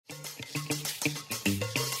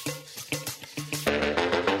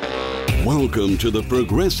Welcome to the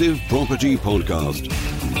Progressive Property Podcast,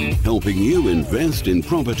 helping you invest in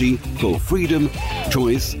property for freedom,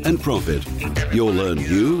 choice and profit. You'll learn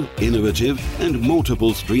new, innovative and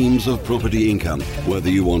multiple streams of property income,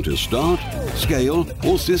 whether you want to start, scale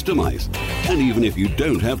or systemize, and even if you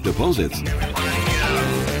don't have deposits.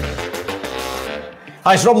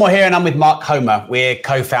 Hi, it's Rob Moore here and I'm with Mark Homer. We're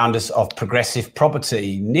co-founders of Progressive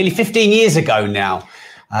Property nearly 15 years ago now.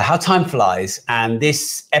 How time flies. And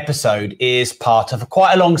this episode is part of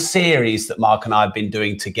quite a long series that Mark and I have been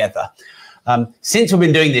doing together. Since we've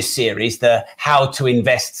been doing this series, the How to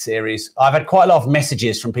Invest series, I've had quite a lot of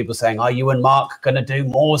messages from people saying, are you and Mark going to do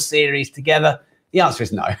more series together? The answer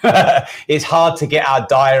is no. It's hard to get our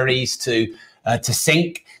diaries to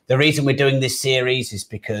sync. The reason we're doing this series is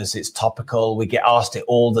because it's topical. We get asked it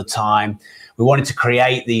all the time. We wanted to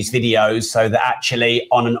create these videos so that actually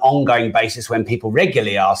on an ongoing basis, when people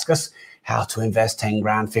regularly ask us how to invest 10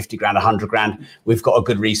 grand, 50 grand, 100 grand, we've got a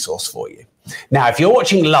good resource for you. Now, if you're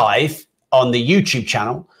watching live on the YouTube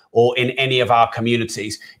channel or in any of our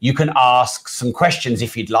communities, you can ask some questions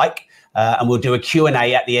if you'd like, and we'll do a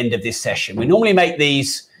Q&A at the end of this session. We normally make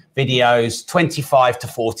these videos 25 to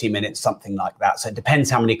 40 minutes, something like that. So it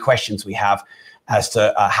depends how many questions we have as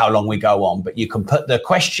to how long we go on. But you can put the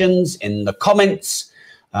questions in the comments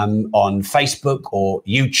on Facebook or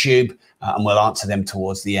YouTube, and we'll answer them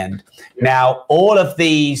towards the end. Now, all of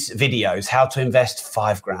these videos, how to invest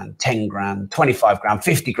 5 grand, 10 grand, 25 grand,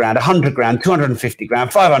 50 grand, 100 grand, 250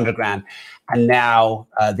 grand, 500 grand. And now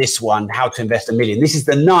this one, how to invest $1 million. This is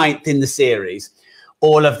the 9th in the series.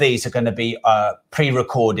 All of these are going to be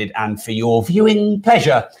pre-recorded and for your viewing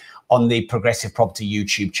pleasure on the Progressive Property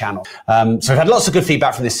YouTube channel. So we've had lots of good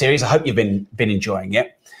feedback from this series. I hope you've been enjoying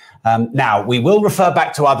it. Now, we will refer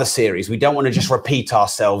back to other series. We don't want to just repeat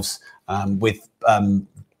ourselves with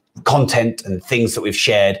content and things that we've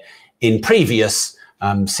shared in previous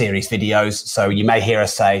series videos. So you may hear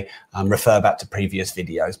us say, refer back to previous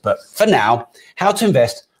videos. But for now, how to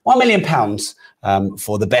invest £1 million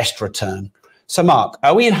for the best return. So, Mark,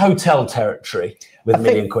 are we in hotel territory with £1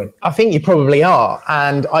 million? I think you probably are.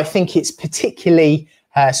 And I think it's particularly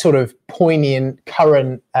sort of poignant,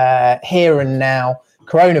 current, here and now.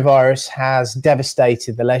 Coronavirus has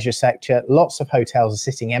devastated the leisure sector. Lots of hotels are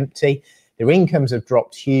sitting empty. Their incomes have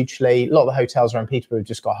dropped hugely. A lot of the hotels around Peterborough have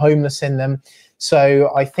just got homeless in them.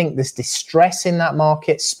 So I think there's distress in that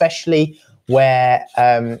market, especially where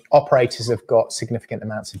operators have got significant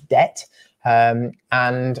amounts of debt.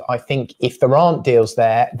 And I think if there aren't deals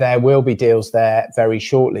there, there will be deals there very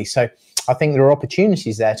shortly. So I think there are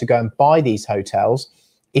opportunities there to go and buy these hotels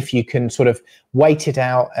if you can sort of wait it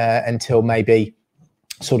out until maybe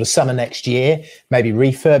sort of summer next year, maybe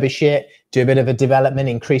refurbish it, do a bit of a development,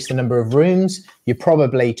 increase the number of rooms. You're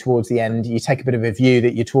probably towards the end, you take a bit of a view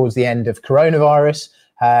that you're towards the end of coronavirus,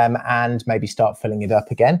 and maybe start filling it up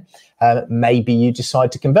again. Maybe you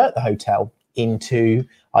decide to convert the hotel into,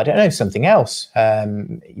 I don't know, something else.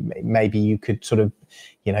 Maybe you could sort of,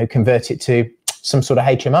 convert it to some sort of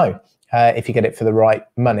HMO. If you get it for the right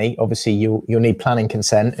money, obviously you'll need planning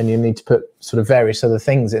consent and you'll need to put sort of various other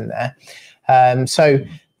things in there. So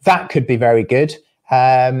that could be very good.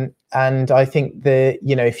 And I think that,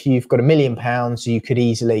 if you've got £1 million, you could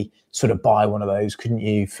easily sort of buy one of those, couldn't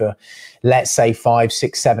you, for let's say 500,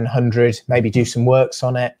 600, 700, maybe do some works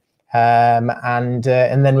on it. And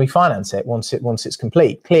then refinance it once it's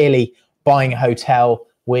complete. Clearly, buying a hotel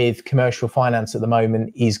with commercial finance at the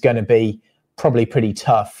moment is going to be probably pretty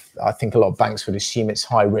tough. I think a lot of banks would assume it's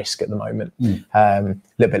high risk at the moment, a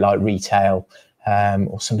little bit like retail.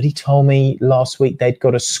 Or somebody told me last week they'd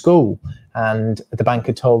got a school and the bank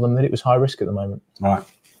had told them that it was high risk at the moment. Right.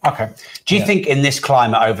 Okay. Do you think in this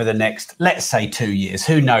climate over the next, let's say 2 years,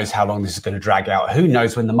 who knows how long this is going to drag out? Who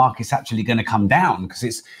knows when the market's actually going to come down? Because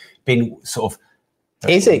it's been sort of...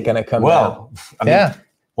 Is it going to come down? I mean,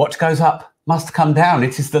 what goes up must come down.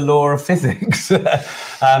 It is the law of physics.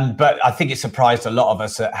 But I think it surprised a lot of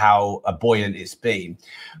us at how buoyant it's been.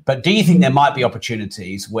 But do you think there might be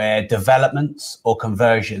opportunities where developments or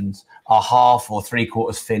conversions are half or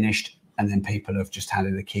 3/4 finished and then people have just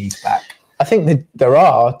handed the keys back? I think that there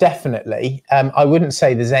are, definitely. I wouldn't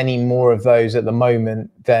say there's any more of those at the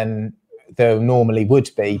moment than there normally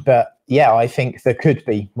would be. But yeah, I think there could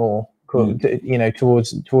be more,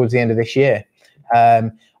 towards the end of this year.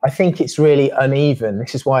 I think it's really uneven.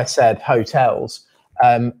 This is why I said hotels.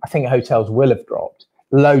 I think hotels will have dropped.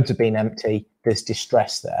 Loads have been empty. There's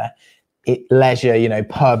distress there. Leisure,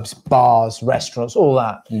 pubs, bars, restaurants, all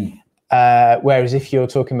that. Whereas if you're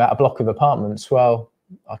talking about a block of apartments, well,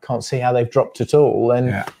 I can't see how they've dropped at all.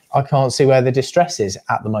 And I can't see where the distress is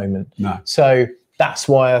at the moment. No. So that's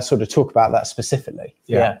why I sort of talk about that specifically.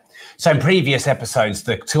 Yeah. So in previous episodes,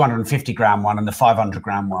 the 250 grand one and the 500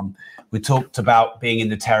 grand one, we talked about being in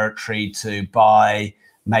the territory to buy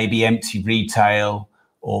maybe empty retail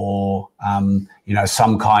or,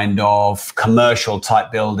 some kind of commercial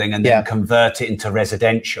type building and then convert it into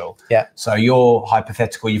residential. Yeah. So your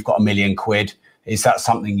hypothetical, you've got £1 million. Is that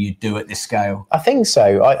something you do at this scale? I think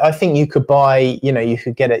so. I think you could buy, you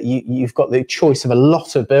could get it. You've got the choice of a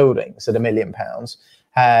lot of buildings at £1 million.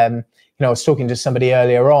 I was talking to somebody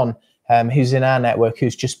earlier on who's in our network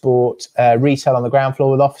who's just bought retail on the ground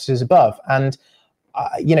floor with offices above. And,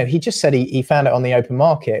 he just said he found it on the open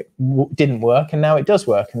market, didn't work, and now it does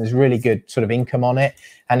work. And there's really good sort of income on it.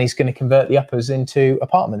 And he's going to convert the uppers into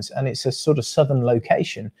apartments. And it's a sort of southern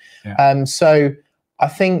location. Yeah. So I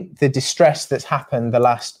think the distress that's happened the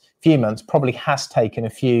last few months probably has taken a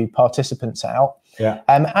few participants out. Yeah.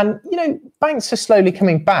 And banks are slowly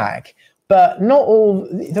coming back, but not all.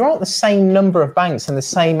 There aren't the same number of banks and the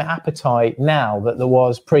same appetite now that there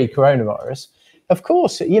was pre-coronavirus. Of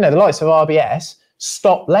course, the likes of RBS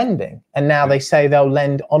stopped lending, and now they say they'll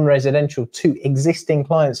lend on residential to existing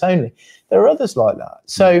clients only. There are others like that.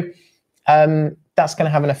 So that's going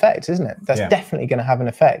to have an effect, isn't it? That's definitely going to have an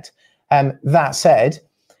effect. That said,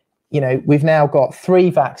 we've now got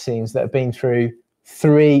 3 vaccines that have been through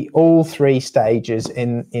all three stages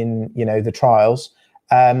in the trials,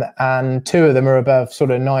 and 2 of them are above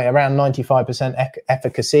sort of around 95%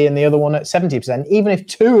 efficacy, and the other one at 70%. Even if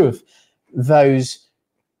 2 of those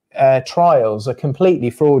trials are completely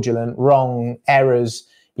fraudulent, wrong, errors,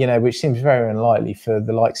 which seems very unlikely for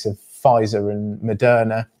the likes of Pfizer and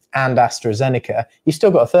Moderna and AstraZeneca, you've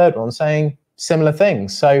still got a third one saying similar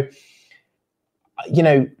things. So,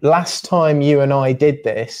 last time you and I did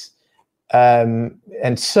this, and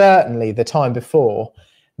certainly the time before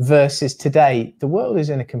versus today, the world is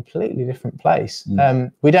in a completely different place.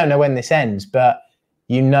 We don't know when this ends, but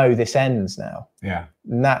this ends now. Yeah.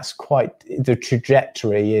 And that's the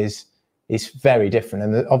trajectory is very different.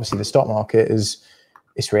 And obviously the stock market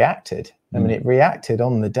it's reacted. I mean, it reacted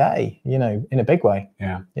on the day, in a big way.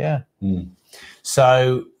 Yeah. Yeah.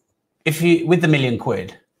 So with the £1 million,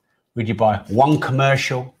 would you buy 1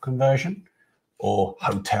 commercial conversion or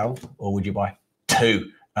hotel, or would you buy 2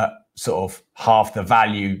 at sort of half the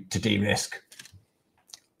value to de-risk?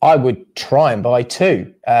 I would try and buy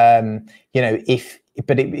 2.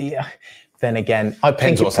 Then again, I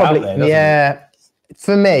think what's out there, doesn't it?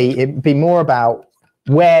 For me, it'd be more about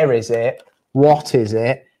where is it, what is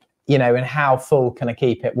it, and how full can I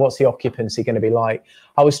keep it? What's the occupancy going to be like?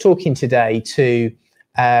 I was talking today to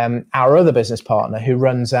our other business partner who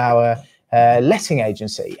runs our letting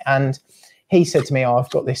agency, and he said to me, I've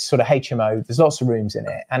got this sort of HMO, there's lots of rooms in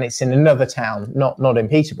it, and it's in another town, not in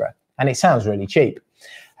Peterborough, and it sounds really cheap.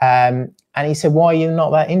 And he said, why are you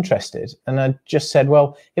not that interested? And I just said,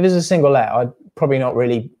 well, if it's a single let, I'd probably not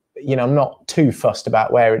really, I'm not too fussed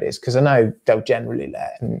about where it is, because I know they'll generally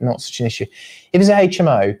let, and not such an issue. If it's a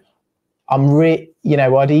HMO,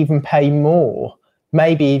 I'd even pay more,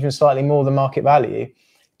 maybe even slightly more than market value,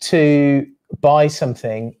 to buy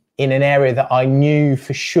something in an area that I knew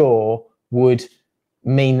for sure would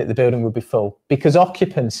mean that the building would be full, because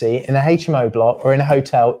occupancy in a HMO block or in a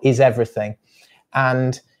hotel is everything.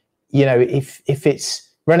 And if it's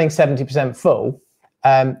running 70% full,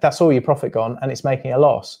 that's all your profit gone, and it's making a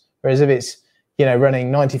loss. Whereas if it's running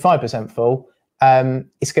 95% full,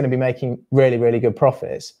 it's going to be making really, really good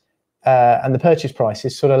profits, and the purchase price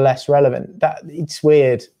is sort of less relevant. That it's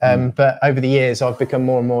weird, but over the years I've become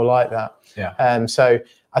more and more like that. Yeah. So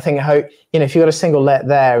I think if you've got a single let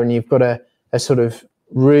there and you've got a sort of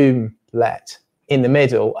room let in the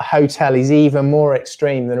middle, a hotel is even more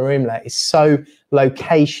extreme than a room let. It's so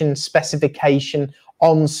location, specification,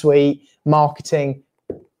 ensuite, marketing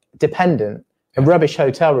dependent. A rubbish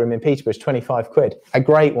hotel room in Peterborough is 25 quid. A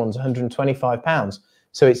great one's £125.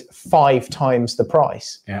 So it's 5 times the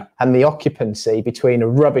price. Yeah. And the occupancy between a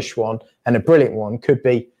rubbish one and a brilliant one could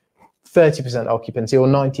be 30% occupancy or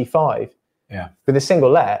 95. Yeah. With a single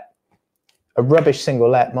let, a rubbish single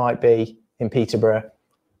let might be in Peterborough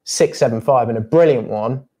 675, and a brilliant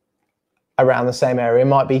one around the same area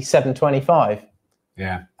might be 725.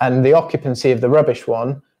 Yeah. And the occupancy of the rubbish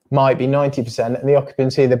one might be 90%, and the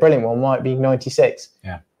occupancy of the brilliant one might be 96.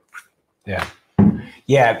 Yeah. Yeah.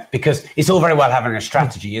 Yeah, because it's all very well having a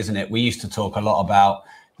strategy, isn't it? We used to talk a lot about,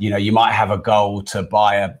 you might have a goal to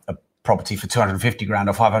buy a property for 250 grand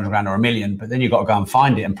or 500 grand or $1 million, but then you've got to go and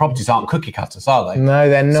find it. And properties aren't cookie cutters, are they? No,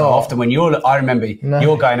 they're not. So often I remember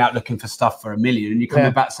you're going out looking for stuff for $1 million, and you're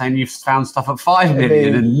coming back saying you've found stuff at 5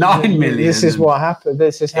 million and 9 million. This is what happened.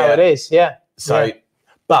 This is how it is. Yeah. So,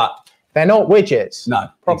 but They're not widgets. No,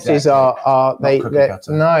 properties exactly. are they?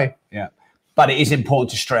 No. Yeah, but it is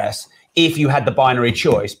important to stress, if you had the binary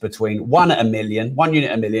choice between one unit at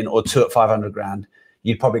 $1 million, or two at 500 grand,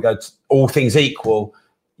 you'd probably go to, all things equal,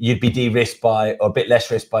 you'd be de-risked by, or a bit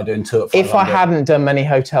less risk by doing two at 500. If I hadn't done many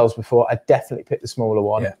hotels before, I'd definitely pick the smaller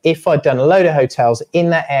one. Yeah. If I'd done a load of hotels in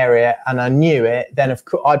that area and I knew it, then of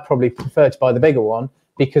course I'd probably prefer to buy the bigger one,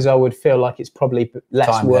 because I would feel like it's probably less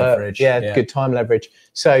time work. Leverage. Yeah, good time leverage.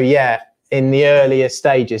 So yeah, in the earlier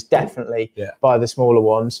stages, definitely buy the smaller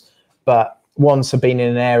ones. But once I've been in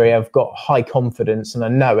an area, I've got high confidence and I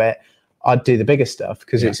know it, I'd do the bigger stuff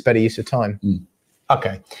because it's better use of time.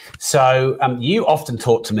 Okay. So you often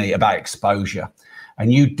talk to me about exposure,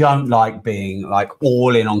 and you don't like being like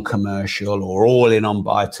all in on commercial or all in on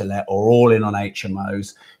buy-to-let or all in on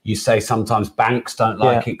HMOs. You say sometimes banks don't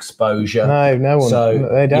like exposure. No one. So,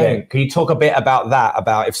 they don't. Yeah, can you talk a bit about that,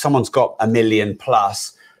 about if someone's got $1 million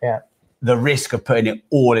plus, the risk of putting it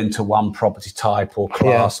all into one property type or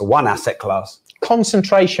class or one asset class?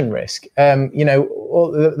 Concentration risk.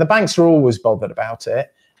 The banks are always bothered about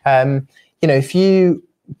it. If you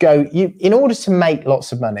go, in order to make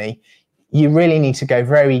lots of money, you really need to go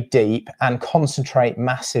very deep and concentrate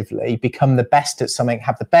massively, become the best at something,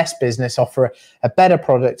 have the best business, offer a better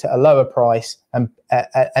product at a lower price,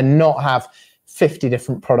 and not have 50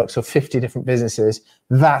 different products or 50 different businesses.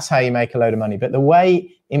 That's how you make a load of money. But the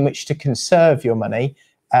way in which to conserve your money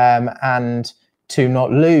and to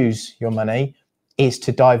not lose your money is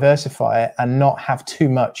to diversify it and not have too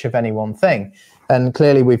much of any one thing. And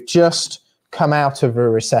clearly we've just come out of a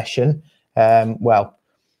recession. I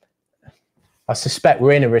suspect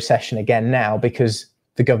we're in a recession again now because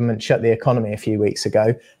the government shut the economy a few weeks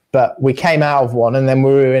ago, but we came out of one and then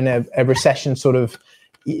we were in a recession sort of,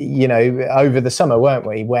 over the summer, weren't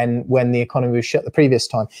we? When the economy was shut the previous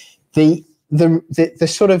time. The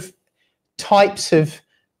sort of types of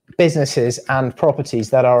businesses and properties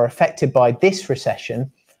that are affected by this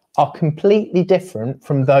recession are completely different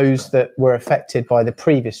from those that were affected by the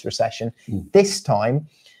previous recession. This time,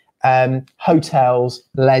 hotels,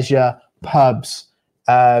 leisure, pubs,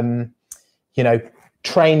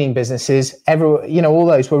 training businesses, all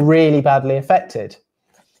those were really badly affected.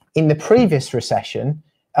 In the previous recession,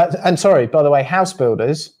 and sorry, by the way, house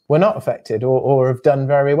builders were not affected or have done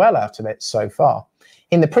very well out of it so far.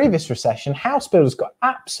 In the previous recession, house builders got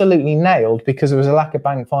absolutely nailed because there was a lack of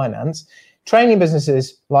bank finance. Training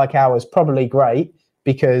businesses like ours, probably great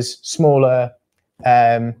because smaller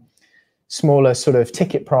sort of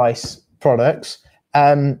ticket price products.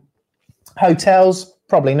 Hotels,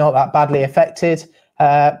 probably not that badly affected.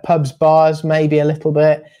 Pubs, bars, maybe a little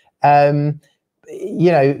bit.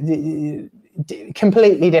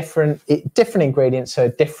 Completely different ingredients, so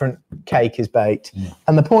different cake is baked.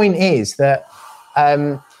 And the point is that,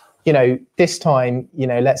 this time,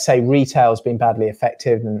 let's say retail's been badly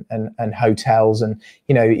affected and hotels, and,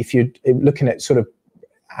 if you're looking at sort of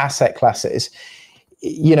asset classes,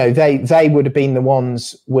 they would have been the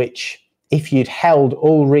ones which, if you'd held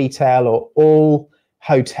all retail or all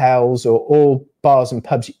hotels or all bars and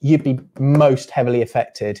pubs, you'd be most heavily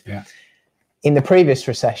affected. In the previous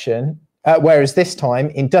recession, whereas this time,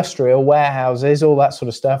 industrial, warehouses, all that sort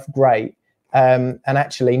of stuff, great. And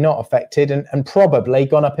actually not affected and probably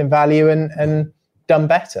gone up in value and done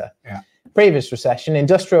better. Previous recession,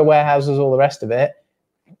 industrial warehouses, all the rest of it,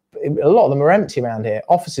 a lot of them are empty around here.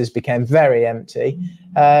 Offices became very empty.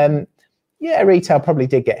 Retail probably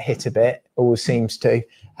did get hit a bit, always seems to.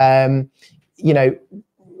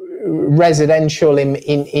 Residential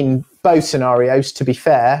in both scenarios, to be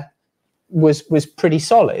fair, was pretty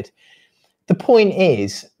solid. The point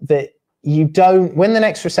is that when the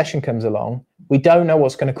next recession comes along, we don't know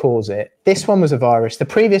what's going to cause it. This one was a virus. The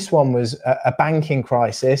previous one was a banking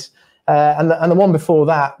crisis. And the one before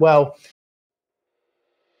that, well.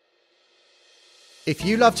 If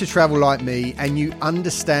you love to travel like me and you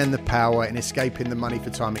understand the power in escaping the money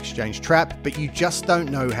for time exchange trap, but you just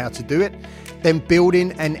don't know how to do it, then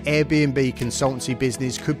building an Airbnb consultancy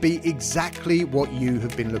business could be exactly what you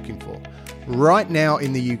have been looking for. Right now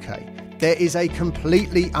in the UK, there is a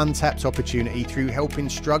completely untapped opportunity through helping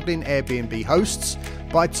struggling Airbnb hosts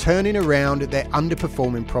by turning around their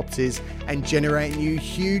underperforming properties and generating you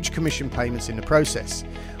huge commission payments in the process.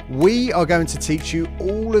 We are going to teach you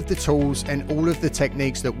all of the tools and all of the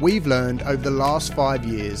techniques that we've learned over the last 5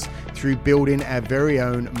 years through building our very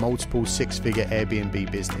own multiple six-figure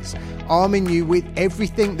Airbnb business, arming you with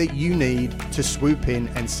everything that you need to swoop in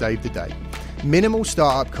and save the day. Minimal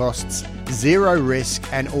startup costs, zero risk,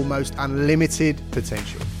 and almost unlimited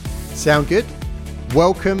potential. Sound good?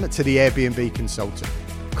 Welcome to the Airbnb Consultant.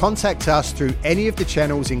 contact us through any of the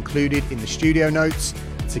channels included in the studio notes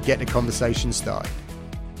to get the conversation started.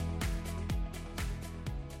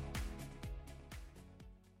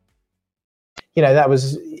 You know, that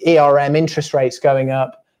was ERM, interest rates going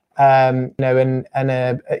up, you know, and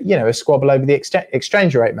a squabble over the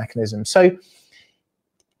exchange rate mechanism. So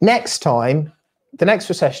next time, the next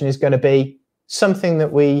recession is going to be something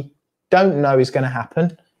that we don't know is going to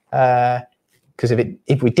happen. Because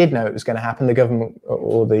if we did know it was going to happen, the government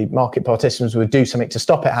or the market participants would do something to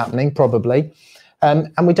stop it happening, probably. And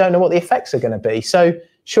we don't know what the effects are going to be. So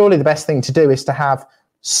surely the best thing to do is to have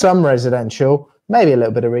some residential, maybe a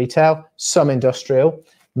little bit of retail, some industrial,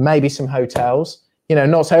 maybe some hotels. You know,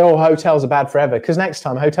 not say, oh, hotels are bad forever, because next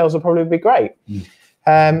time hotels will probably be great.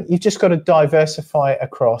 You've just got to diversify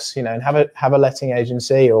across, you know, and have a letting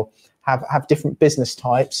agency or have different business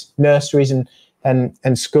types. Nurseries and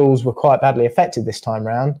schools were quite badly affected this time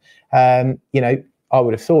round. You know, I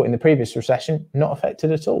would have thought in the previous recession, not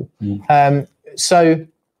affected at all. So,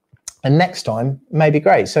 and next time may be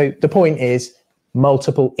great. So the point is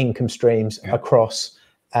multiple income streams across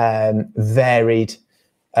varied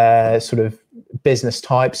sort of business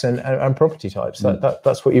types and property types.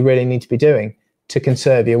 That's what you really need to be doing to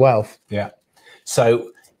conserve your wealth. Yeah.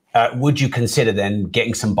 So would you consider then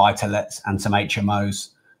getting some buy-to-lets and some HMOs?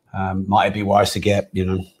 Might it be wise to get, you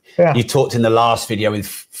know, you talked in the last video with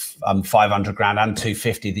 500 grand and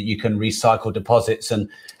 250 that you can recycle deposits and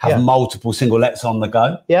have multiple single lets on the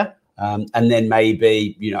go. And then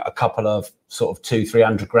maybe, you know, a couple of sort of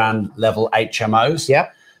 200-300 grand level HMOs.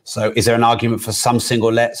 So is there an argument for some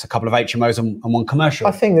single lets, a couple of HMOs and one commercial?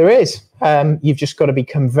 I think there is. You've just got to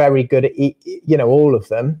become very good at, you know, all of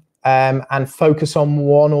them. And focus on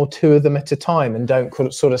one or two of them at a time, and don't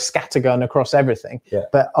sort of scattergun across everything.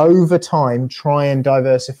 But over time, try and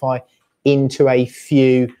diversify into a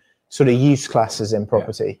few sort of use classes in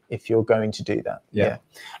property if you're going to do that.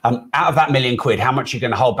 Out of that £1 million, how much are you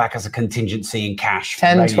going to hold back as a contingency in cash?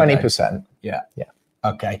 10-20%.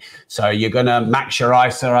 Okay, so you're going to max your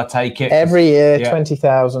ISA, I take it? Every year,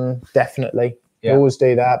 20,000, definitely. Always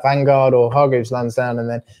do that. Vanguard or Hargreaves Lansdowne, and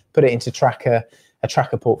then put it into a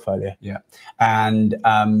tracker portfolio. And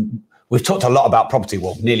we've talked a lot about property,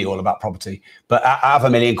 well, nearly all about property, but out of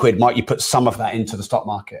 £1 million, might you put some of that into the stock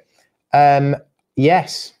market?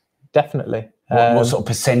 Yes, definitely. What sort of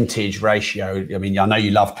percentage ratio? I mean, I know you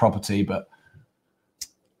love property, but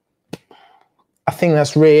I think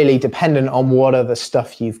that's really dependent on what other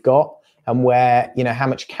stuff you've got and where, you know, how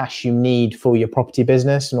much cash you need for your property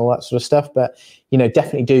business and all that sort of stuff. But, you know,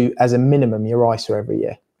 definitely do as a minimum your ISA every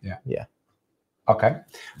year. Okay,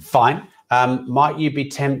 fine. Might you be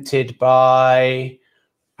tempted by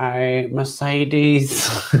a Mercedes?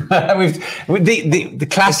 with the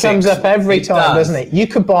classics. It comes up every time, doesn't it? You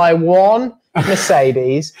could buy one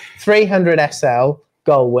Mercedes 300 SL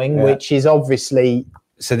Gullwing, which is obviously...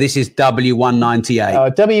 So this is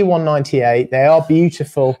W198. W198. They are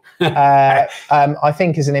beautiful. I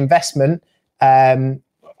think as an investment,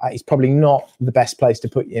 it's probably not the best place to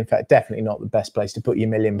put you. In fact, definitely not the best place to put your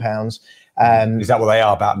 £1 million. Is that what they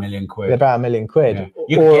are, about £1 million? They're about £1 million.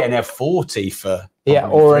 You can get an F40 for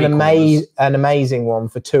or an amazing one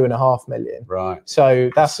for 2.5 million. Right.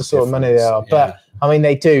 So that's the sort of money they are. But I mean,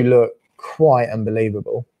 they do look quite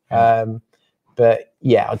unbelievable. But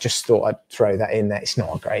I just thought I'd throw that in there. It's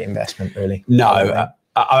not a great investment, really. No,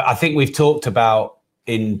 I think we've talked about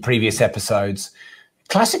in previous episodes.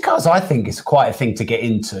 Classic cars, I think, is quite a thing to get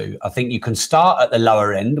into. I think you can start at the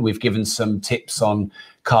lower end. We've given some tips on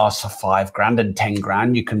cars for 5 grand and 10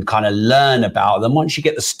 grand. You can kind of learn about them once you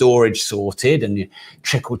get the storage sorted and you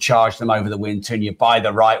trickle charge them over the winter and you buy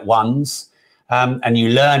the right ones and you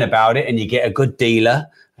learn about it and you get a good dealer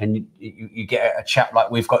and you get a chap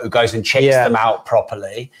like we've got who goes and checks them out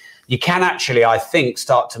properly. You can actually, I think,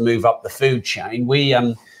 start to move up the food chain.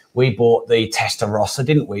 We bought the Testarossa,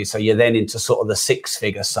 didn't we? So you're then into sort of the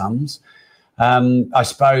 6-figure sums. I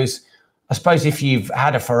suppose if you've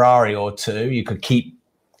had a Ferrari or two, you could keep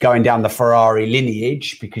going down the Ferrari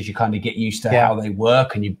lineage because you kind of get used to how they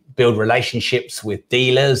work and you build relationships with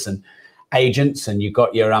dealers and agents, and you've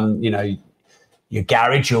got your your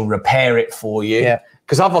garage will repair it for you.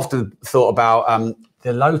 Because I've often thought about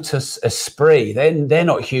the Lotus Esprit. They're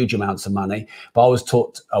not huge amounts of money, but I was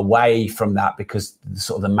taught away from that because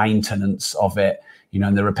sort of the maintenance of it,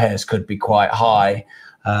 and the repairs could be quite high.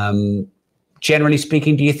 Generally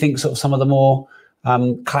speaking, do you think sort of some of the more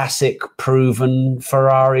classic, proven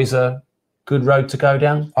Ferraris are a good road to go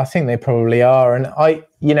down? I think they probably are. And a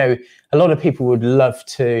lot of people would love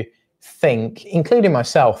to think, including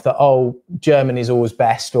myself, that, Germany's always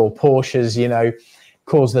best, or Porsche's,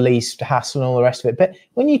 cause the least hassle and all the rest of it. But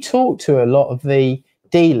when you talk to a lot of the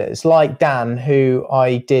dealers, like Dan, who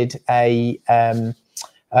I did a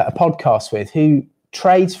podcast with, who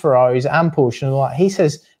trades Ferraris and Porsche and all that, he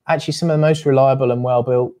says actually some of the most reliable and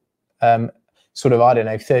well-built sort of, I don't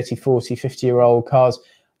know, 30, 40, 50-year-old cars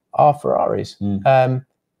are Ferraris.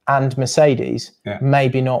 And Mercedes,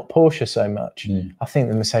 maybe not Porsche so much. I think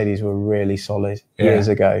the Mercedes were really solid years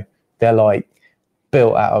ago. They're like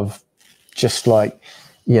built out of just like,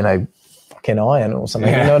 you know, fucking iron or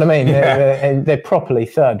something. You know what I mean? They're properly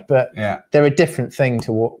thud, but they're a different thing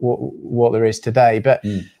to what there is today. But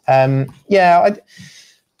I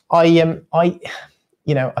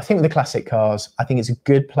you know, I think with the classic cars, I think it's a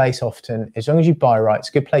good place often, as long as you buy right, it's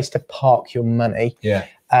a good place to park your money.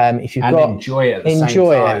 If you've got enjoy it at the same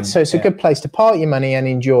time. So it's a good place to park your money and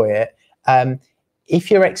enjoy it. If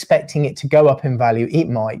you're expecting it to go up in value, it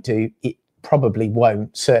might do. It probably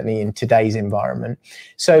won't, certainly in today's environment.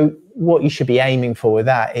 So what you should be aiming for with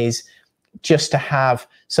that is just to have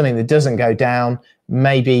something that doesn't go down.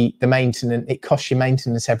 Maybe the maintenance, it costs you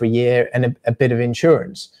maintenance every year and a bit of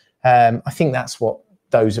insurance. I think that's what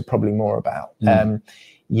those are probably more about.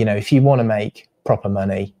 You know, if you want to make proper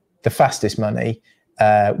money, the fastest money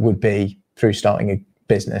would be through starting a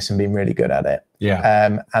business and being really good at it.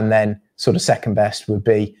 And then sort of second best would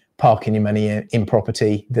be parking your money in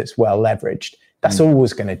property that's well leveraged. That's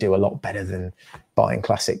always going to do a lot better than buying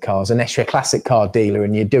classic cars, unless you're a classic car dealer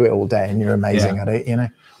and you do it all day and you're amazing at it, you know.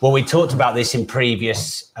 Well, we talked about this in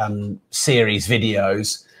previous series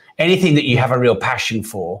videos. Anything that you have a real passion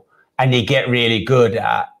for and you get really good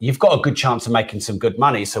at, you've got a good chance of making some good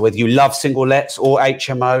money. So whether you love single lets or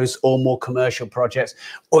HMOs or more commercial projects,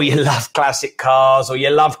 or you love classic cars or you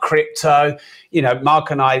love crypto, you know, Mark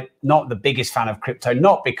and I, not the biggest fan of crypto,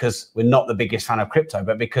 not because we're not the biggest fan of crypto,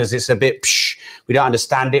 but because it's a bit, we don't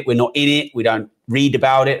understand it. We're not in it. We don't read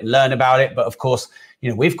about it and learn about it. But of course, you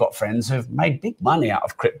know, we've got friends who've made big money out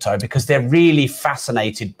of crypto because they're really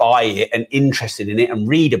fascinated by it and interested in it and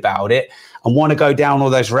read about it and want to go down all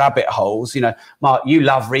those rabbit holes. You know, Mark, you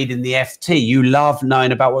love reading the FT. You love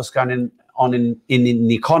knowing about what's going on in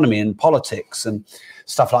the economy and politics and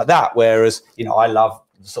stuff like that. Whereas, you know, I love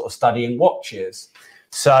sort of studying watches.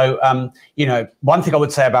 So, you know, one thing I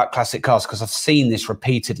would say about classic cars, because I've seen this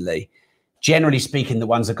repeatedly, generally speaking, the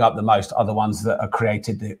ones that go up the most are the ones that are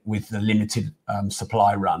created with the limited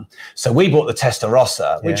supply run. So we bought the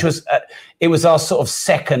Testarossa, which was, it was our sort of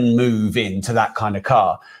second move into that kind of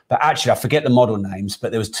car. But actually, I forget the model names, but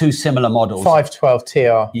there was two similar models. 512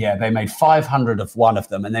 TR. Yeah, they made 500 of one of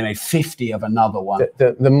them and they made 50 of another one.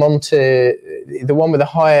 The Monte, the one with the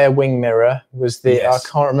higher wing mirror was the, I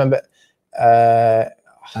can't remember.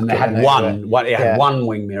 And they had one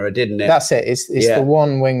wing mirror, didn't it? That's it. It's the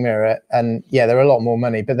one wing mirror, and they're a lot more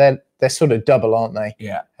money, but they're sort of double, aren't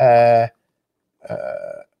they?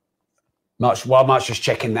 Mark's just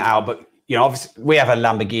checking that out, but you know, obviously we have a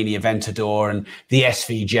Lamborghini Aventador, and the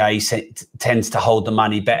SVJ tends to hold the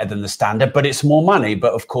money better than the standard, but it's more money.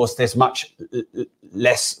 But of course, there's much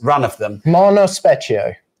less run of them.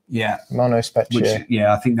 Monospecchio. Monospecchio. Which,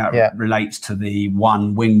 I think that relates to the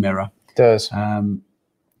one wing mirror. It does.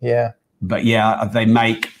 But they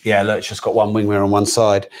make, look, it's just got one wing mirror on one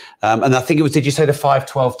side. And I think it was, did you say the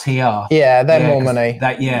 512 TR? Yeah, they're more money.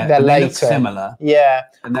 They're later. Look similar. Yeah.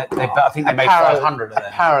 And I think they made 500 of them.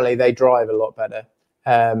 Apparently they drive a lot better,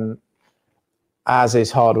 as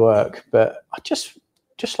is hard work. But I just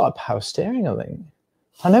like power steering, I think.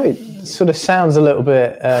 I know it sort of sounds a little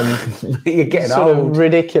bit you're getting sort old. of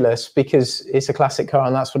ridiculous because it's a classic car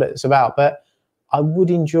and that's what it's about. But I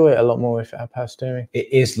would enjoy it a lot more if it had power steering.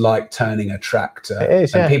 It is like turning a tractor. It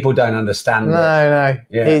is, and people don't understand it. No.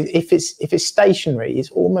 Yeah. If it's stationary,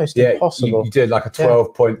 it's almost impossible. You did like a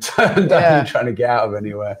 12-point turn down trying to get out of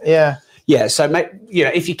anywhere. Yeah. So, you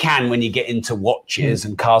know, if you can, when you get into watches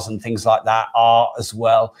and cars and things like that, art as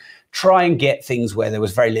well, try and get things where there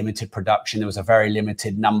was very limited production. There was a very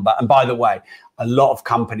limited number. And by the way, a lot of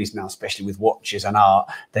companies now, especially with watches and art,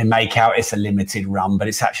 they make out it's a limited run, but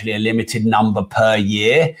it's actually a limited number per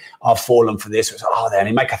year. I've fallen for this. It's, they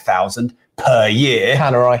only make 1,000 per year.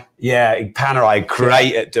 Panerai. Yeah, Panerai,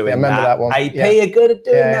 great at doing that. I remember that one. AP are good at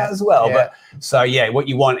doing that as well. But so, what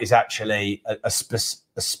you want is actually a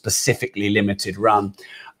specifically limited run.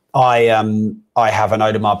 I have an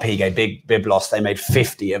Audemars Piguet big biblos. They made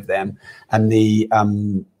 50 of them, and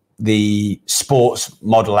the sports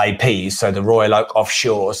model APs, so the Royal Oak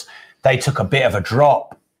Offshores, they took a bit of a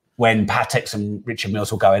drop when Pateks and Richard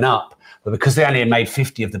Milles were going up, but because they only made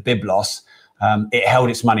 50 of the biblos, it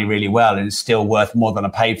held its money really well, and it's still worth more than I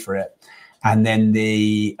paid for it. And then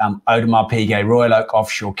the Audemars Piguet Royal Oak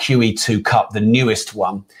Offshore QE2 Cup, the newest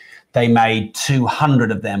one, they made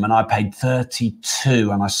 200 of them and I paid 32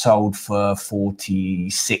 and I sold for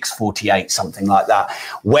 46, 48, something like that.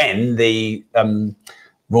 When the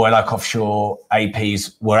Royal Oak Offshore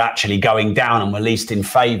APs were actually going down and were least in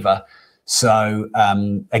favour. So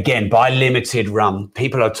again, by limited run,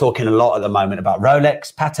 people are talking a lot at the moment about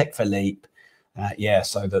Rolex, Patek Philippe.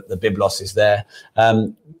 So the biblos is there.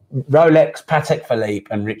 Rolex, Patek Philippe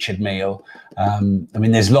and Richard Mille. I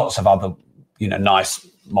mean, there's lots of other, nice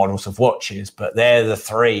models of watches, but they're the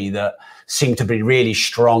three that seem to be really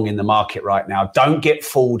strong in the market right now. Don't get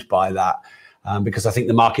fooled by that because I think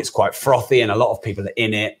the market's quite frothy and a lot of people are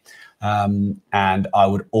in it. And I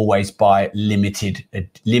would always buy limited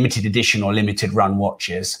edition or limited run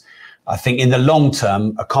watches. I think in the long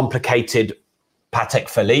term, a complicated Patek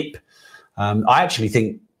Philippe. I actually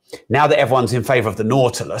think now that everyone's in favor of the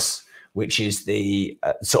Nautilus, which is the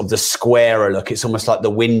sort of the squarer look, it's almost like the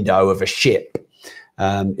window of a ship.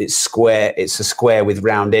 It's square. It's a square with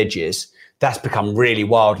round edges. That's become really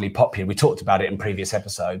wildly popular. We talked about it in previous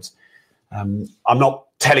episodes. I'm not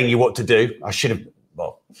telling you what to do. I should have,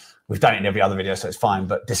 we've done it in every other video, so it's fine.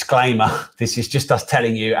 But disclaimer, this is just us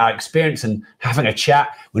telling you our experience and having a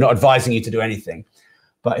chat. We're not advising you to do anything.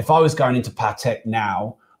 But if I was going into Patek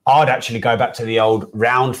now, I'd actually go back to the old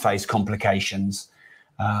round face complications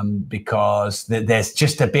because there's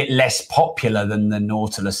just a bit less popular than the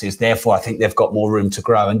Nautilus is. Therefore, I think they've got more room to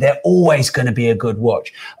grow and they're always going to be a good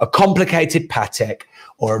watch. A complicated Patek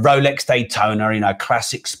or a Rolex Daytona,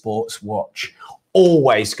 classic sports watch,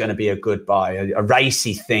 always going to be a good buy. A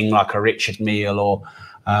racy thing like a Richard Mille or,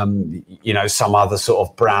 some other sort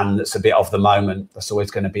of brand that's a bit of the moment. That's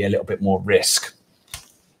always going to be a little bit more risk.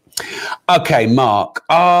 Okay, Mark,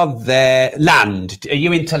 are there land? Are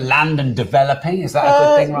you into land and developing? Is that a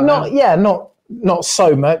good thing right now? Yeah, not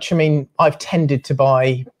so much. I mean, I've tended to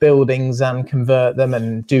buy buildings and convert them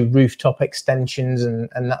and do rooftop extensions and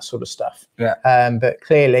that sort of stuff. Yeah. But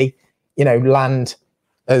clearly, land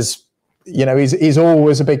is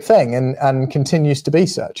always a big thing and continues to be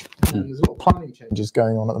such. There's a lot of planning changes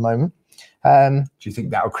going on at the moment. Do you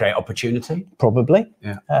think that will create opportunity? Probably.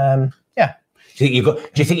 Yeah. Yeah. Do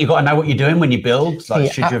you think you've got to know what you're doing when you build?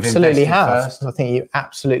 Like, should you have absolutely invested first? I think you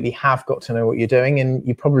absolutely have got to know what you're doing, and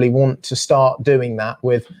you probably want to start doing that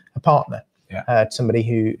with a partner, somebody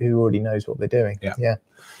who already knows what they're doing. Yeah.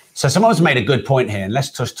 So someone's made a good point here, and let's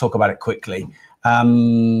just talk about it quickly.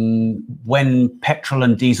 When petrol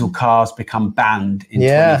and diesel cars become banned in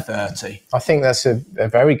 2030, I think that's a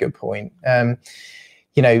very good point.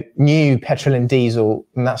 New petrol and diesel,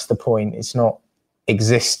 and that's the point. It's not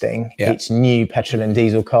existing. It's new petrol and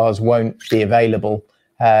diesel cars won't be available,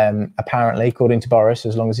 apparently, according to Boris,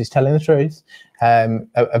 as long as he's telling the truth,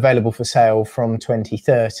 available for sale from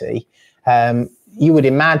 2030. You would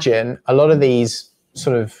imagine a lot of these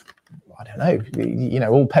sort of, I don't know,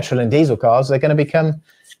 all petrol and diesel cars, they're going to become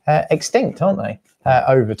extinct, aren't they,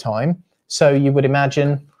 over time? So you would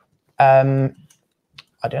imagine,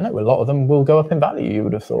 I don't know, a lot of them will go up in value, you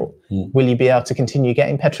would have thought. Will you be able to continue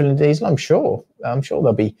getting petrol and diesel? I'm sure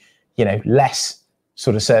there'll be, less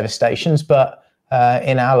sort of service stations, but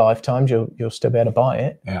in our lifetimes, you'll still be able to buy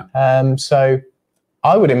it. Yeah. So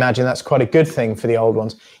I would imagine that's quite a good thing for the old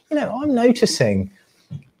ones. I'm noticing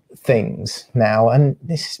things now, and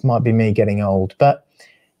this might be me getting old, but,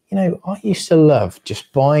 I used to love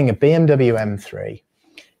just buying a BMW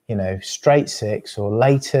M3, straight six, or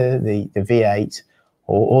later the V8,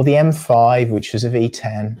 or the M5, which was a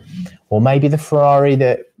V10, or maybe the Ferrari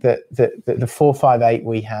the 458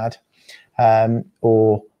 we had,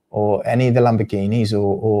 or any of the Lamborghinis, or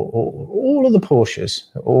all of the Porsches,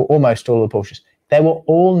 or almost all of the Porsches. They were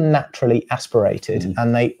all naturally aspirated,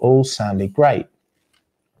 and they all sounded great.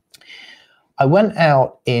 I went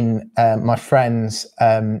out in my friend's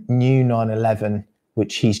new 911,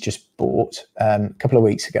 which he's just bought a couple of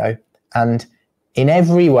weeks ago, and in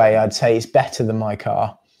every way, I'd say it's better than my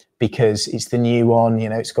car because it's the new one.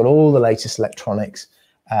 It's got all the latest electronics.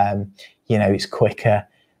 It's quicker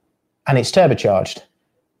and it's turbocharged.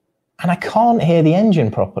 And I can't hear the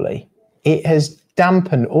engine properly. It has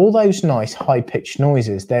dampened all those nice high-pitched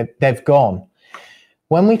noises. They've gone.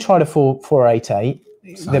 When we tried a 488,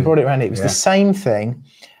 they brought it around. It was the same thing.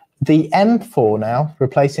 The M4 now,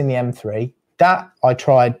 replacing the M3, that I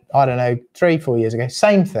tried, 3-4 years ago.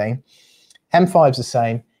 Same thing. M5's the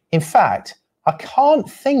same. In fact, I can't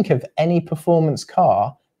think of any performance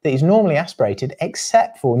car that is normally aspirated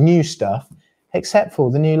except for new stuff, except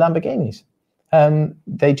for the new Lamborghinis.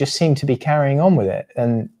 They just seem to be carrying on with it.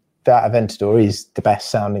 And that Aventador is the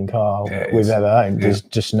best sounding car we've ever owned. There's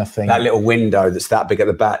just nothing. That little window that's that big at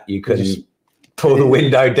the back, you can just pull the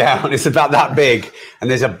window down. It's about that big, and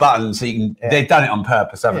there's a button, so you can. They've done it on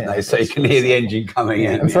purpose, haven't they? So you can hear the engine coming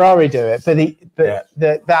in. And Ferrari do it, but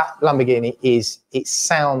that Lamborghini it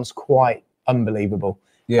sounds quite unbelievable.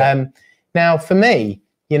 Yeah. Now, for me,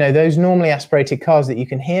 those normally aspirated cars that you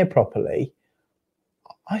can hear properly,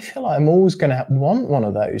 I feel like I'm always going to want one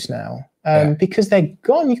of those now. Because they're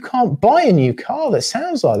gone. You can't buy a new car that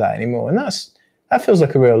sounds like that anymore, and that feels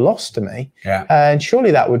like a real loss to me. Yeah. And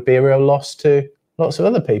surely that would be a real loss to lots of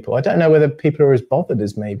other people. I don't know whether people are as bothered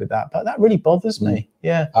as me with that, but that really bothers me.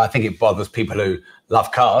 Yeah. I think it bothers people who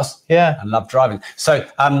love cars. And love driving. So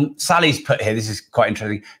Sally's put here. This is quite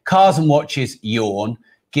interesting. Cars and watches yawn.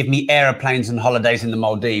 Give me aeroplanes and holidays in the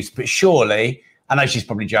Maldives. But surely, I know she's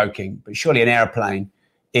probably joking, but surely an aeroplane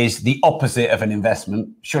is the opposite of an investment.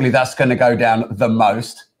 Surely that's going to go down the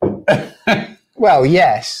most. Well,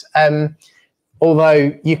 yes.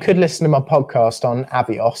 Although you could listen to my podcast on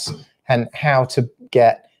Avios and how to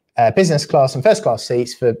get business class and first class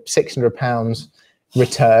seats for £600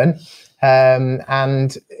 return.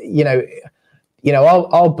 And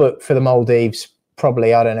I'll book for the Maldives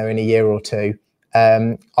probably, I don't know, in a year or two.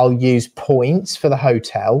 I'll use points for the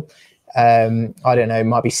hotel. I don't know, it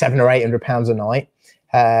might be £700 or £800 a night.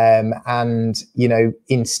 And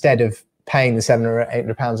instead of paying the £700 or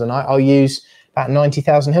 £800 a night, I'll use about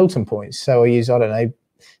 90,000 Hilton points. So I'll use, I don't know,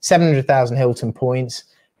 700,000 Hilton points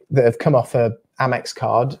that have come off a Amex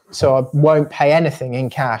card. So I won't pay anything in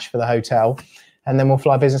cash for the hotel, and then we'll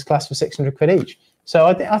fly business class for 600 quid each. So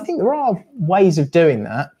I think there are ways of doing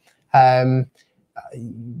that.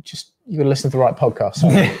 You got to listen to the right podcast.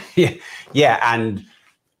 And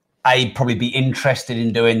I'd probably be interested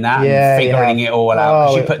in doing that and figuring it all out.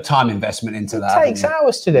 Because you put time investment into that. It takes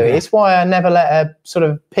hours to do it. It's why I never let a sort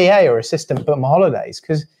of PA or assistant book my holidays,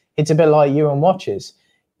 because it's a bit like you and watches.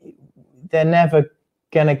 They're never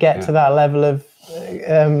going to get to that level of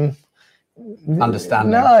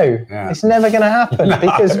understanding. No, it's never going to happen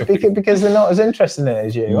because they're not as interested in it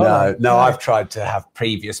as you. No, I've tried to have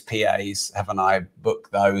previous PAs, haven't I,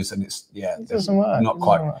 book those, and it doesn't work. Not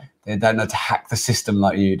quite. They don't know to hack the system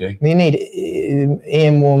like you do. You need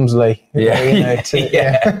Ian Wormsley.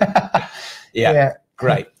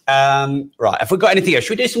 Great. Right. Have we got anything else?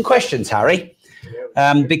 Should we do some questions, Harry?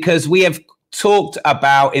 Because we have talked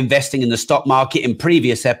about investing in the stock market in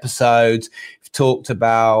previous episodes. We've talked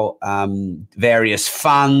about various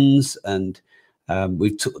funds, and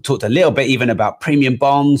we've talked a little bit even about premium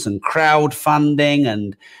bonds and crowdfunding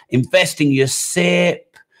and investing your SIP.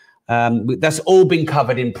 That's all been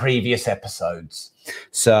covered in previous episodes.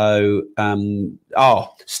 So,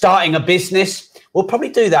 starting a business, we'll probably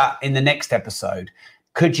do that in the next episode.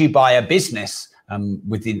 Could you buy a business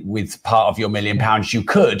with part of your £1 million? You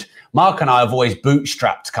could. Mark and I have always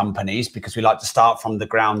bootstrapped companies because we like to start from the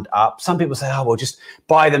ground up. Some people say, just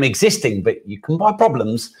buy them existing, but you can buy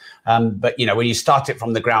problems. But when you start it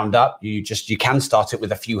from the ground up, you can start it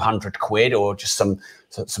with a few £100 or just some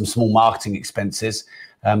small marketing expenses.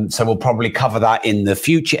 So we'll probably cover that in the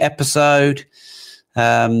future episode.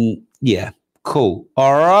 Cool.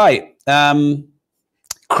 All right.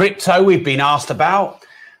 Crypto, we've been asked about.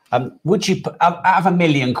 Would you put, out of £1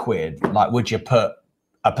 million, would you put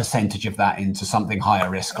a percentage of that into something higher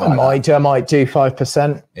risk? I might do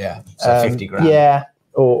 5%. Yeah, so 50 grand. Yeah,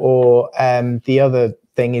 or the other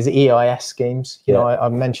thing is EIS schemes. I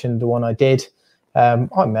mentioned the one I did.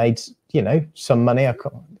 I made, some money. I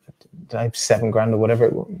don't know, 7 grand or whatever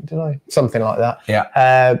it was. Did I? Something like that.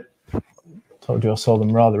 Yeah. Told you I sold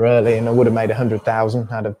them rather early, and I would have made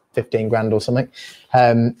 100,000 out of 15 grand or something.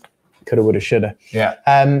 Coulda, woulda, shoulda. Yeah.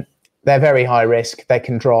 They're very high risk. They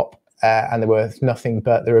can drop, and they're worth nothing,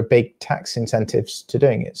 but there are big tax incentives to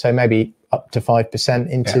doing it. So maybe up to 5%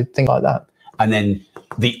 into things like that. And then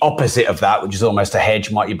the opposite of that, which is almost a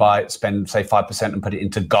hedge, might you spend say 5% and put it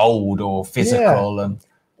into gold or physical? Yeah. And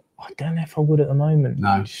I don't know if I would at the moment.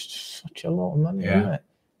 No. It's such a lot of money, isn't it?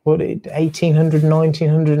 What, 1,800,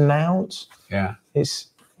 1,900 an ounce? Yeah. It's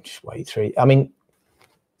just wait through. I mean,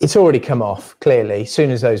 it's already come off, clearly. As soon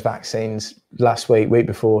as those vaccines, last week as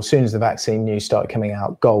before, as soon as the vaccine news started coming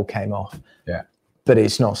out, gold came off. Yeah. But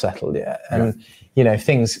it's not settled yet. And,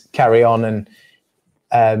 things carry on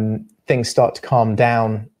and things start to calm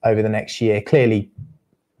down over the next year. Clearly,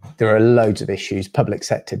 there are loads of issues, public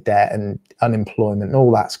sector debt and unemployment, and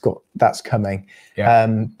all that's coming. Yeah.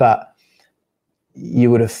 But you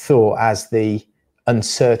would have thought as the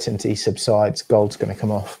uncertainty subsides, gold's going to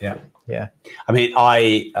come off. Yeah. Yeah. I mean,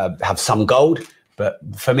 I have some gold, But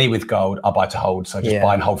for me with gold, I buy to hold. So I just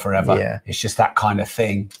buy and hold forever. Yeah. It's just that kind of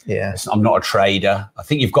thing. Yeah. I'm not a trader. I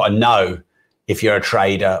think you've got to know if you're a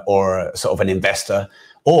trader or a, sort of an investor,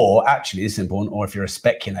 or actually this is important, or if you're a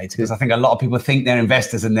speculator, because I think a lot of people think they're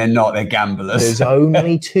investors and they're not, they're gamblers. There's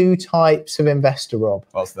only two types of investor, Rob.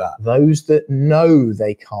 What's that? Those that know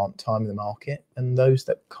they can't time the market and those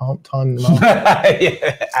that can't time the market.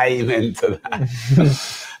 Yeah, amen to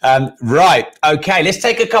that. Right. Okay. Let's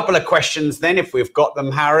take a couple of questions then, if we've got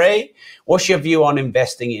them, Harry. What's your view on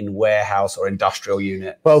investing in warehouse or industrial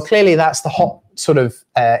unit? Well, clearly that's the hot sort of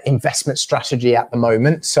investment strategy at the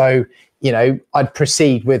moment. So, you know, I'd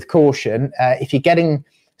proceed with caution. If you're getting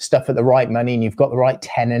stuff at the right money and you've got the right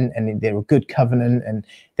tenant and they're a good covenant and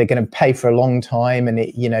they're going to pay for a long time and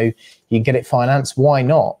it, you know, you get it financed, why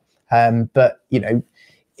not? But, you know,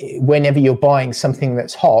 whenever you're buying something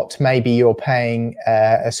that's hot, maybe you're paying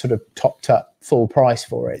a sort of topped up full price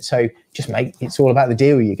for it. So just it's all about the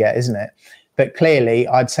deal you get, isn't it? But clearly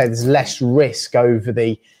I'd say there's less risk over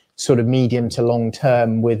the sort of medium to long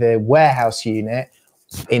term with a warehouse unit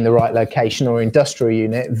in the right location or industrial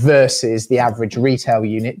unit versus the average retail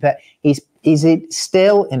unit that is it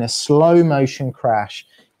still in a slow motion crash.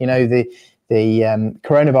 You know, the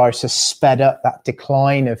coronavirus has sped up that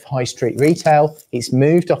decline of high street retail. It's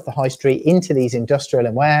moved off the high street into these industrial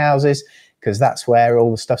and warehouses because that's where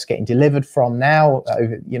all the stuff's getting delivered from now.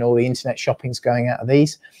 You know, all the internet shopping's going out of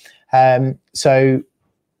these. So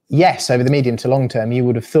yes, over the medium to long term, you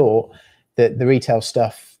would have thought that the retail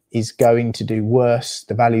stuff is going to do worse.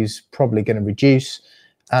 The value's probably going to reduce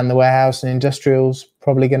and the warehouse and industrial's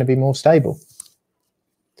probably going to be more stable.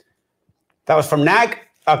 That was from Nag.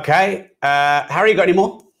 Okay. Harry, you got any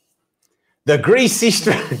more? The greasy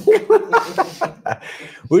string.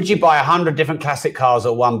 Would you buy 100 different classic cars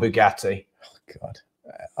or one Bugatti? Oh, God.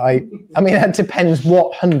 I mean, it depends what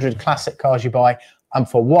 100 classic cars you buy and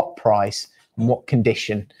for what price and what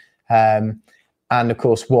condition. And of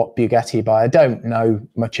course, what Bugatti you buy. I don't know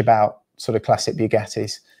much about sort of classic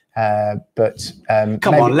Bugattis, but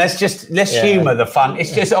come on, let's humour the fun.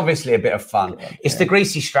 It's just obviously a bit of fun. It's the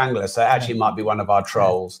greasy strangler, so it actually might be one of our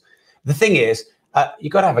trolls. The thing is,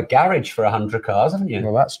 you've got to have a garage for 100 cars, haven't you?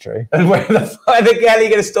 Well, that's true. And where the hell are you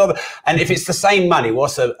going to store them? And if it's the same money,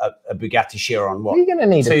 what's a Bugatti Chiron? What? You're going to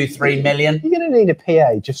need 2-3 million. You're going to need a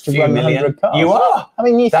PA just to run 100 cars. You are. I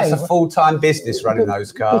mean, that's a full-time business running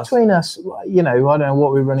those cars. Between us, you know, I don't know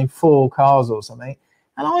what we're running 4 cars or something,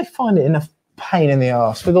 and I find it enough pain in the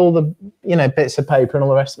arse with all the, you know, bits of paper and all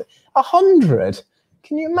the rest of it. 100.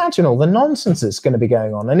 Can you imagine all the nonsense that's going to be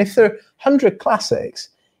going on? And if there are 100 classics,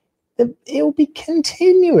 it'll be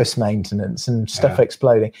continuous maintenance and stuff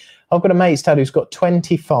exploding. I've got a mate's dad who's got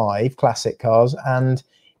 25 classic cars and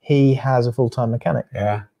he has a full-time mechanic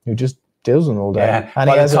who just deals with them all day. Yeah. And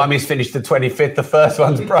by the time he's finished the 25th, the first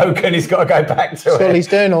one's broken. He's got to go back to it. That's all he's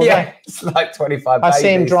doing all day. It's like 25 I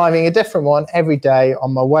see him driving a different one every day.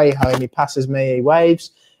 On my way home, he passes me, he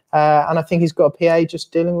waves, and I think he's got a PA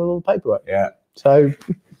just dealing with all the paperwork. Yeah. So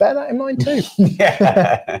bear that in mind too.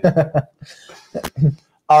 Yeah.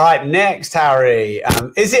 All right, next, Harry.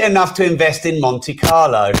 Is it enough to invest in Monte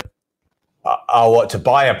Carlo? What, to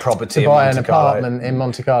buy a property? To buy an apartment in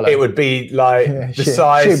Monte Carlo? It would be like the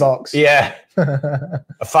size. Shoebox. Yeah.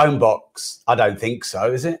 A phone box. I don't think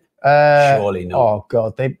so, is it? Surely not. Oh,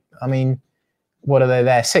 God. I mean, what are they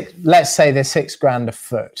there? Let's say they're $6,000 a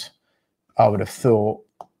foot. I would have thought.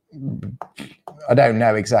 I don't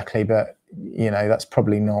know exactly, but, you know, that's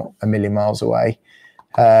probably not a million miles away.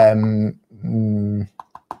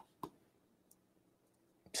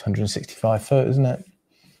 It's 165 foot, isn't it?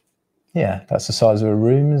 Yeah, that's the size of a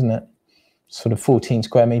room, isn't it? Sort of 14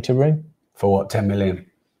 square metre room. For what, 10 million?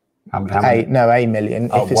 How many? A million,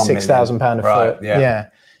 if it's £6,000 a foot. Yeah.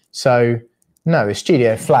 So, no, a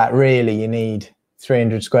studio flat, really, you need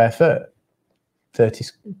 300 square foot,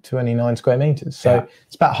 29 square metres. So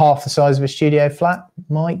it's about half the size of a studio flat,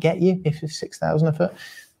 might get you if it's 6,000 a foot.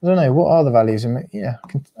 I don't know, what are the values? Yeah, I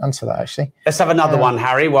can answer that, actually. Let's have another one,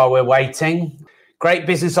 Harry, while we're waiting. Great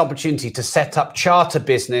business opportunity to set up charter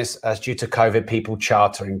business as due to COVID, people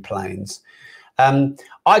chartering planes.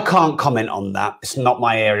 I can't comment on that. It's not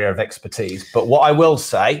my area of expertise. But what I will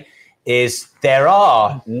say is there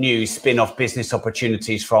are new spin-off business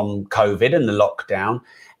opportunities from COVID and the lockdown.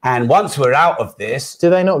 And once we're out of this...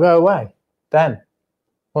 Do they not go away then?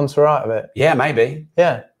 Once we're out of it? Yeah, maybe.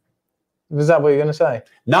 Yeah. Was that what you're going to say?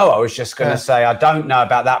 No, I was just going to say I don't know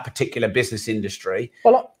about that particular business industry,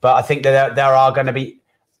 well, but I think that there are going to be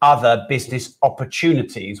other business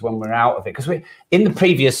opportunities when we're out of it. Because in the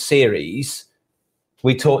previous series,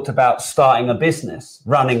 we talked about starting a business,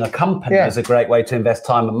 running a company is a great way to invest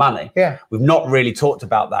time and money. Yeah. We've not really talked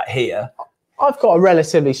about that here. I've got a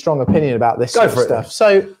relatively strong opinion about this sort of stuff.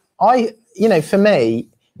 So for me,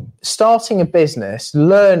 starting a business,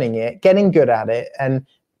 learning it, getting good at it and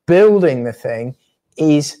building the thing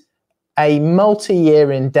is a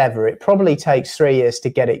multi-year endeavor. It probably takes 3 years to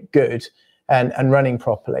get it good and running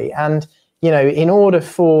properly. And, in order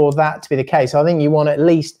for that to be the case, I think you want at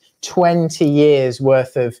least 20 years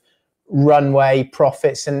worth of runway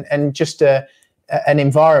profits and just an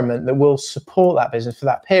environment that will support that business for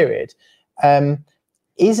that period.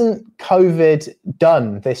 Isn't COVID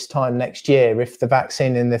done this time next year if the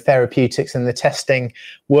vaccine and the therapeutics and the testing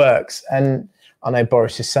works? And I know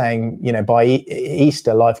Boris is saying, by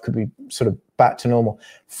Easter, life could be sort of back to normal.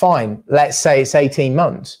 Fine, let's say it's 18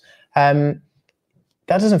 months.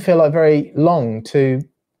 That doesn't feel like very long to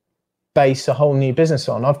base a whole new business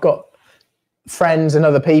on. I've got friends and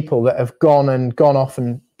other people that have gone off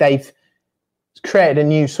and they've created a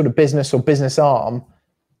new sort of business or business arm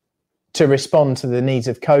to respond to the needs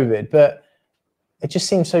of COVID, but it just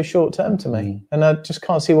seems so short term to me. And I just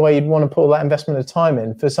can't see why you'd want to put all that investment of time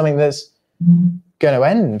in for something that's going to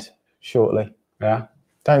end shortly. Yeah.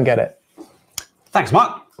 Don't get it. Thanks,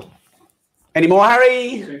 Mark. Any more,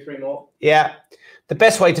 Harry? 2, 3 more. Yeah. The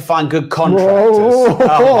best way to find good contractors. Whoa.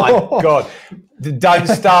 Oh my God. Don't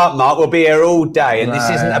start, Mark. We'll be here all day. And this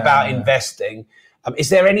isn't about investing. Is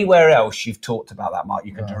there anywhere else you've talked about that, Mark,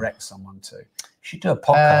 you can direct someone to? You should do a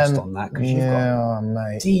podcast on that because you've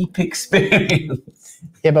got deep experience.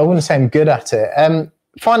 Yeah, but I wouldn't say I'm good at it.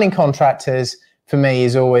 Finding contractors for me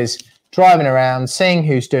is always driving around, seeing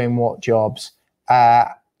who's doing what jobs,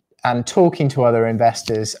 and talking to other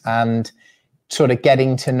investors and sort of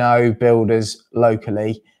getting to know builders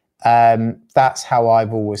locally. That's how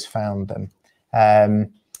I've always found them.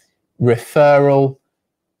 Referral,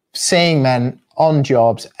 seeing men on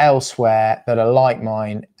jobs elsewhere that are like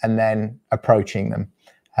mine and then approaching them.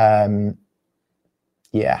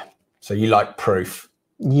 So you like proof.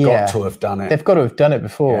 Yeah. Got to have done it. They've got to have done it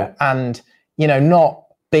before. Yeah. And, not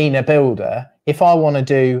being a builder, if I want to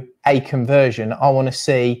do a conversion, I want to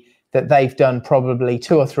see that they've done probably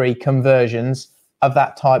 2 or 3 conversions of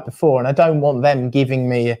that type before. And I don't want them giving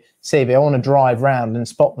me a CV. I want to drive around and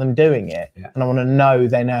spot them doing it. Yeah. And I want to know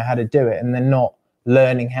they know how to do it and they're not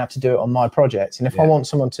learning how to do it on my projects. And if I want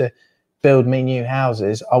someone to build me new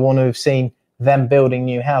houses, I want to have seen them building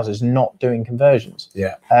new houses, not doing conversions.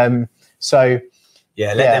 Yeah. Let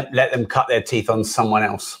them cut their teeth on someone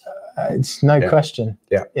else. It's no question.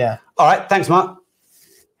 Yeah. Yeah. All right. Thanks, Mark.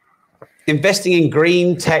 Investing in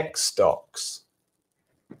green tech stocks.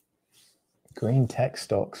 Green tech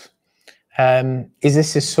stocks. Is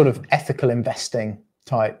this a sort of ethical investing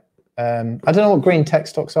type? I don't know what green tech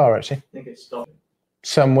stocks are actually. I think it's stock.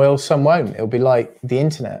 Some will, some won't. It'll be like the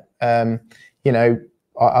internet. I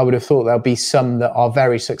would have thought there'll be some that are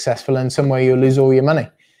very successful and some where you'll lose all your money.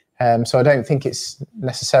 So I don't think it's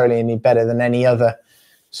necessarily any better than any other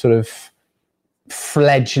sort of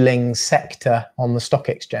fledgling sector on the stock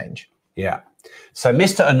exchange. Yeah. So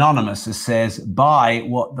Mr. Anonymous says, buy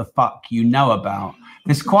what the fuck you know about.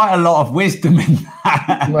 There's quite a lot of wisdom in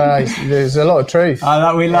that. Well, there's a lot of truth.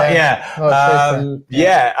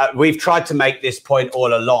 We've tried to make this point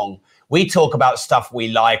all along. We talk about stuff we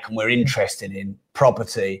like and we're interested in: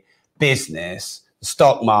 property, business, the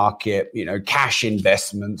stock market, cash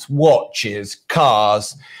investments, watches,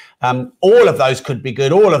 cars. All of those could be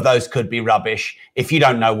good. All of those could be rubbish if you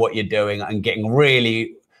don't know what you're doing and getting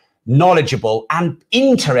really knowledgeable and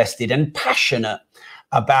interested and passionate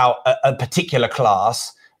about a particular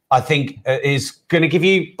class, I think is going to give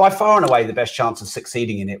you by far and away the best chance of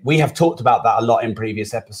succeeding in it. We have talked about that a lot in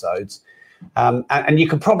previous episodes. And you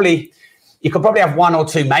could probably have 1 or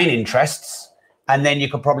 2 main interests, and then you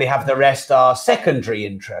could probably have the rest are secondary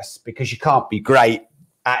interests, because you can't be great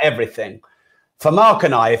at everything. For Mark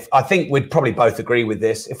and I think we'd probably both agree with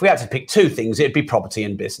this. If we had to pick 2 things, it'd be property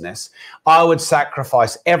and business. I would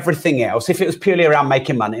sacrifice everything else if it was purely around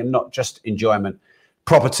making money and not just enjoyment.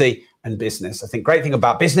 Property and business. I think great thing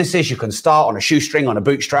about business is you can start on a shoestring, on a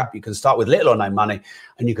bootstrap. You can start with little or no money,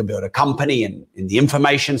 and you can build a company in the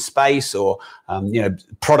information space, or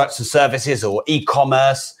products and services, or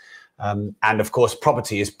e-commerce. And of course,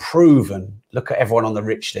 property is proven. Look at everyone on the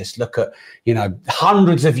rich list. Look at,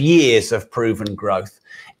 hundreds of years of proven growth.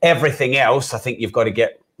 Everything else, I think you've got to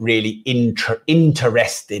get really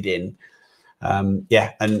interested in.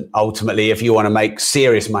 And ultimately, if you want to make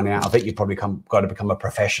serious money out of it, you've probably got to become a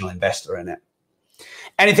professional investor in it.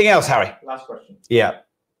 Anything else, Harry? Last question. Yeah.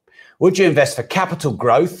 Would you invest for capital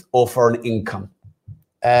growth or for an income?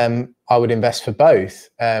 I would invest for both.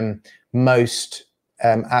 Most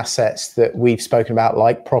assets that we've spoken about,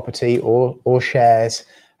 like property or shares,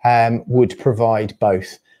 would provide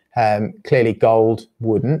both. Clearly, gold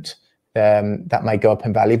wouldn't. That may go up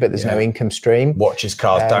in value, but there's no income stream. Watches,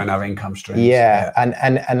 cars don't have income streams. Yeah,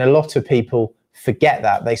 and a lot of people forget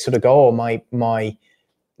that. They sort of go, "Oh,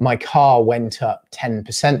 my car went up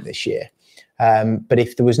 10% this year." But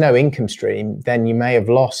if there was no income stream, then you may have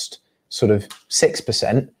lost sort of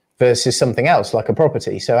 6% versus something else like a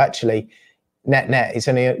property. So actually, net, it's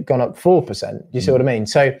only gone up 4%. You see what I mean?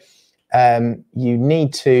 So you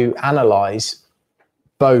need to analyze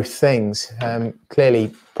both things.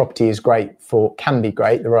 Clearly, property is can be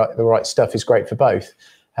great. The right stuff is great for both.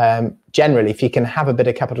 Generally, if you can have a bit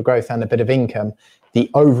of capital growth and a bit of income,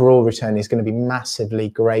 the overall return is going to be massively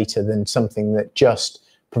greater than something that just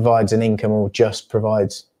provides an income or just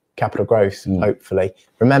provides capital growth, hopefully.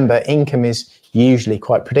 Remember, income is usually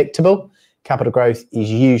quite predictable. Capital growth is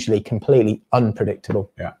usually completely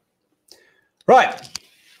unpredictable. Yeah. Right.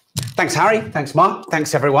 Thanks, Harry. Thanks, Mark.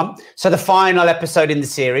 Thanks, everyone. So the final episode in the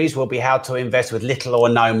series will be how to invest with little or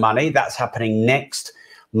no money. That's happening next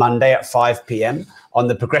Monday at 5 p.m. on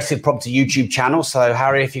the Progressive Property YouTube channel. So,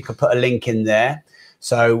 Harry, if you could put a link in there.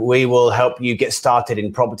 So we will help you get started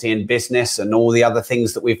in property and business and all the other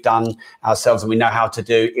things that we've done ourselves and we know how to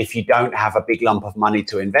do if you don't have a big lump of money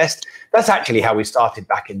to invest. That's actually how we started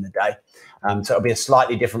back in the day. So it'll be a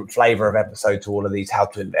slightly different flavor of episode to all of these how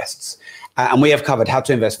to invests. And we have covered how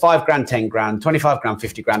to invest 5 grand, 10 grand, 25 grand,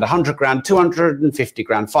 50 grand, 100 grand, 250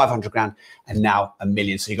 grand, 500 grand, and now $1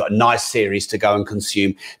 million. So you've got a nice series to go and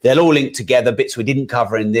consume. They'll all link together. Bits we didn't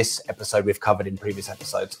cover in this episode, we've covered in previous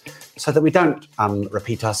episodes. So that we don't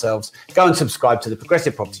repeat ourselves, go and subscribe to the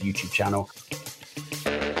Progressive Property YouTube channel.